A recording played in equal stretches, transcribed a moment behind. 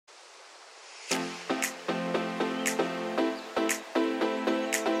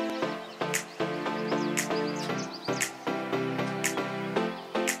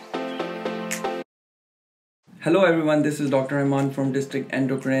Hello everyone, this is Dr. Rahman from District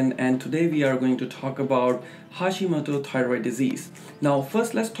Endocrine, and today we are going to talk about Hashimoto thyroid disease. Now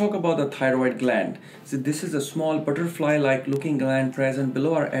first let's talk about the thyroid gland. So this is a small butterfly-like looking gland present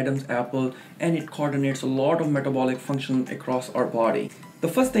below our Adam's apple, and it coordinates a lot of metabolic function across our body. The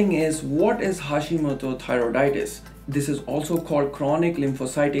first thing is, what is Hashimoto thyroiditis? This is also called chronic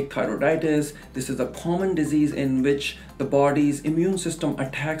lymphocytic thyroiditis. This is a common disease in which the body's immune system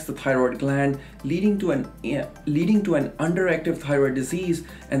attacks the thyroid gland, leading to an underactive thyroid disease,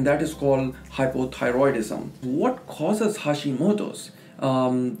 and that is called hypothyroidism. What causes Hashimoto's?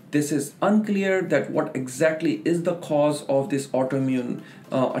 This is unclear that what exactly is the cause of this autoimmune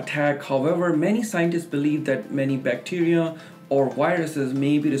attack. However, many scientists believe that many bacteria or viruses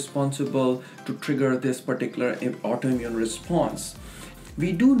may be responsible to trigger this particular autoimmune response.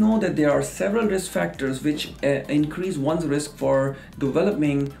 We do know that there are several risk factors which increase one's risk for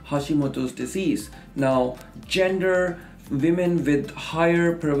developing Hashimoto's disease. Now, gender, women have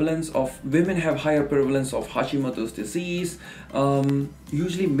higher prevalence of Hashimoto's disease.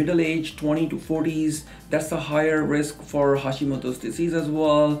 Usually middle age, 20 to 40s, that's a higher risk for Hashimoto's disease as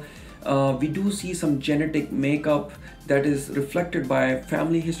well. We do see some genetic makeup that is reflected by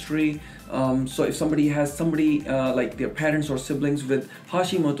family history. So if somebody has like their parents or siblings with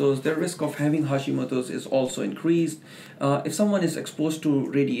Hashimoto's, their risk of having Hashimoto's is also increased. If someone is exposed to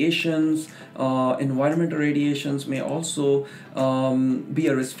radiations, environmental radiations may also be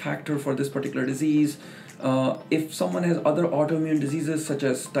a risk factor for this particular disease. If someone has other autoimmune diseases such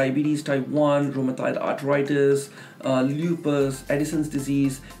as diabetes type 1, rheumatoid arthritis, lupus, Addison's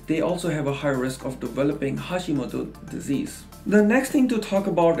disease, they also have a higher risk of developing Hashimoto disease. The next thing to talk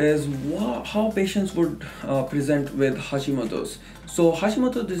about is how patients would present with Hashimoto's. So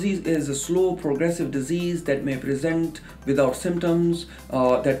Hashimoto disease is a slow progressive disease that may present without symptoms,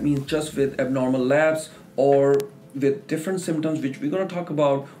 that means just with abnormal labs or with different symptoms which we're going to talk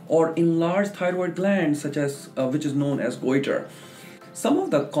about, or enlarged thyroid gland such as which is known as goiter. Some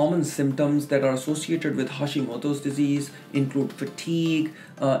of the common symptoms that are associated with Hashimoto's disease include fatigue,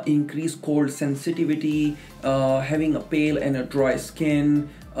 increased cold sensitivity, having a pale and a dry skin,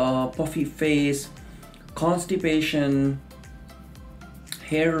 puffy face, constipation,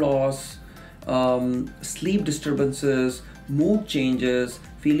 hair loss, sleep disturbances, mood changes,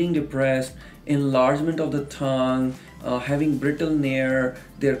 feeling depressed, enlargement of the tongue, having brittle nair.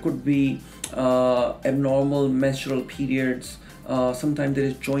 There could be abnormal menstrual periods. Sometimes there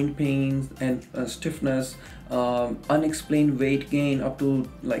is joint pains and stiffness, unexplained weight gain up to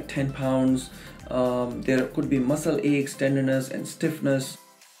like 10 pounds. There could be muscle aches, tenderness, and stiffness.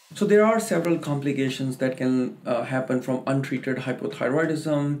 So there are several complications that can happen from untreated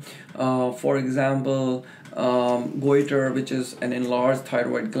hypothyroidism. For example, goiter, which is an enlarged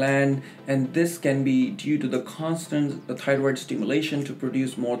thyroid gland, and this can be due to the constant thyroid stimulation to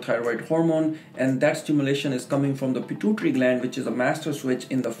produce more thyroid hormone, and that stimulation is coming from the pituitary gland, which is a master switch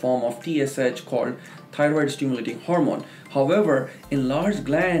in the form of TSH called thyroid stimulating hormone. However, enlarged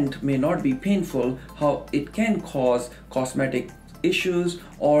gland may not be painful. How it can cause cosmetic issues,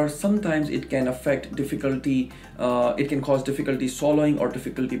 or sometimes it can affect difficulty, it can cause difficulty swallowing or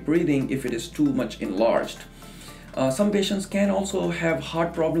difficulty breathing if it is too much enlarged. Some patients can also have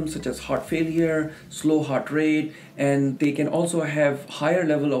heart problems such as heart failure, slow heart rate, and they can also have higher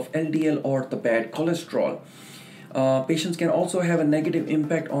level of LDL or the bad cholesterol. Patients can also have a negative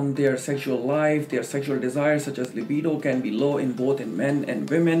impact on their sexual life. Their sexual desires such as libido can be low in both men and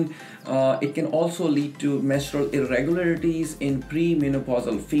women. It can also lead to menstrual irregularities in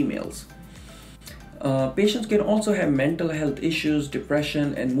premenopausal females. Patients can also have mental health issues.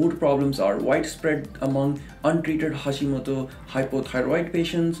 Depression and mood problems are widespread among untreated Hashimoto hypothyroid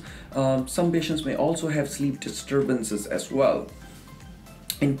patients. Some patients may also have sleep disturbances as well.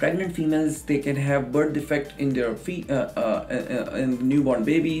 In pregnant females, they can have birth defect in their in newborn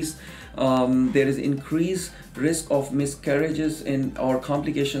babies. There is increased risk of miscarriages or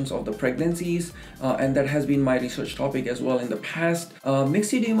complications of the pregnancies, and that has been my research topic as well in the past.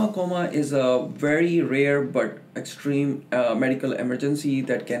 Myxedema coma is a very rare but extreme medical emergency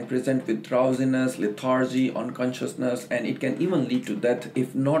that can present with drowsiness, lethargy, unconsciousness, and it can even lead to death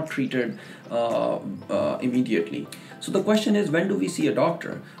if not treated immediately. So the question is, when do we see a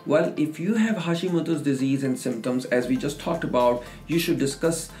doctor? Well, if you have Hashimoto's disease and symptoms, as we just talked about, you should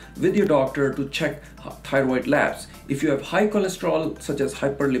discuss with your doctor to check thyroid labs. If you have high cholesterol such as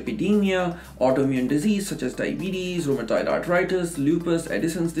hyperlipidemia, autoimmune disease such as diabetes, rheumatoid arthritis, lupus,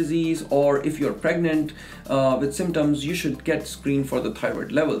 Addison's disease, or if you're pregnant with symptoms, you should get screened for the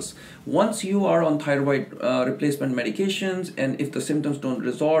thyroid levels. Once you are on thyroid replacement medications, and if the symptoms don't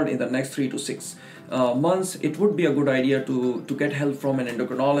resolve in the next 3 to 6 months, it would be a good idea to get help from an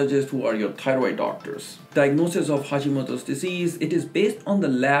endocrinologist who are your thyroid doctors. Diagnosis of Hashimoto's disease, it is based on the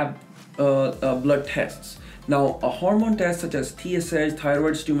lab blood tests. Now, a hormone test such as TSH,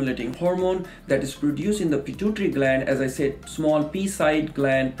 thyroid stimulating hormone, that is produced in the pituitary gland, as I said, small pea-sized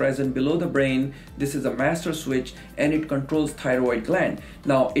gland present below the brain. This is a master switch and it controls thyroid gland.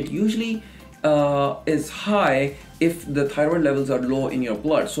 Now, it usually is high if the thyroid levels are low in your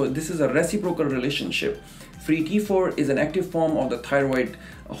blood. So this is a reciprocal relationship. Free T4 is an active form of the thyroid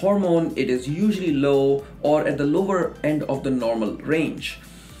hormone. It is usually low or at the lower end of the normal range.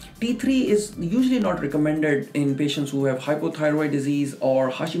 T3 is usually not recommended in patients who have hypothyroid disease or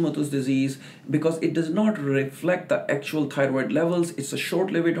Hashimoto's disease because it does not reflect the actual thyroid levels. It's a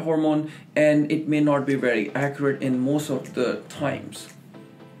short-lived hormone and it may not be very accurate in most of the times.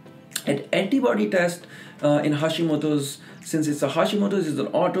 An antibody test in Hashimoto's, since it's a Hashimoto's is an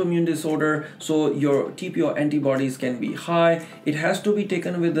autoimmune disorder, so your TPO antibodies can be high. It has to be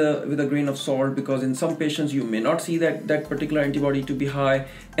taken with a grain of salt because in some patients you may not see that particular antibody to be high,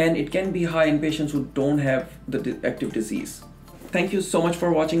 and it can be high in patients who don't have the active disease. Thank you so much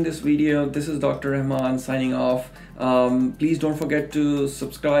for watching this video. This is Dr. Rahman signing off. Please don't forget to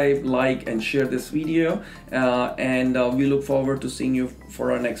subscribe, like, and share this video. And we look forward to seeing you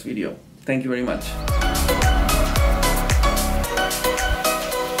for our next video. Thank you very much.